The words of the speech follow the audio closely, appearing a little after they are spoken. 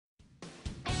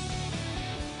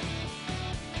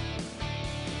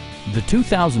The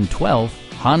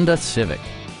 2012 Honda Civic.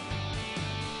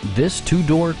 This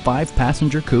two-door,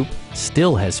 five-passenger coupe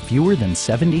still has fewer than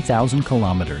 70,000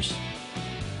 kilometers.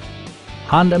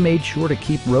 Honda made sure to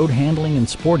keep road handling and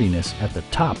sportiness at the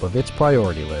top of its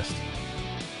priority list.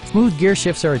 Smooth gear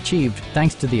shifts are achieved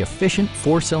thanks to the efficient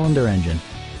four-cylinder engine.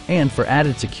 And for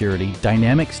added security,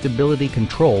 dynamic stability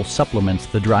control supplements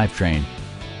the drivetrain.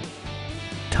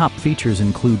 Top features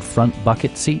include front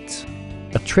bucket seats,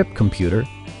 a trip computer,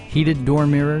 heated door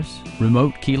mirrors,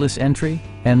 remote keyless entry,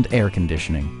 and air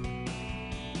conditioning.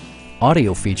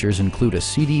 Audio features include a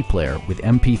CD player with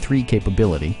MP3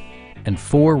 capability and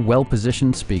 4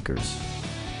 well-positioned speakers.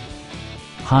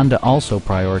 Honda also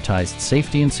prioritized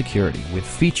safety and security with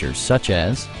features such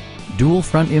as dual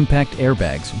front impact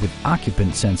airbags with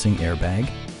occupant sensing airbag,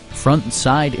 front and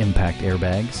side impact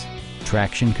airbags,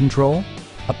 traction control,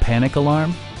 a panic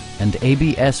alarm, and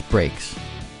ABS brakes.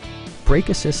 Brake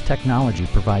assist technology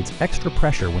provides extra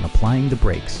pressure when applying the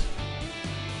brakes.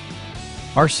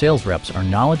 Our sales reps are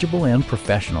knowledgeable and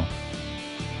professional.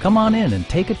 Come on in and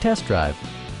take a test drive.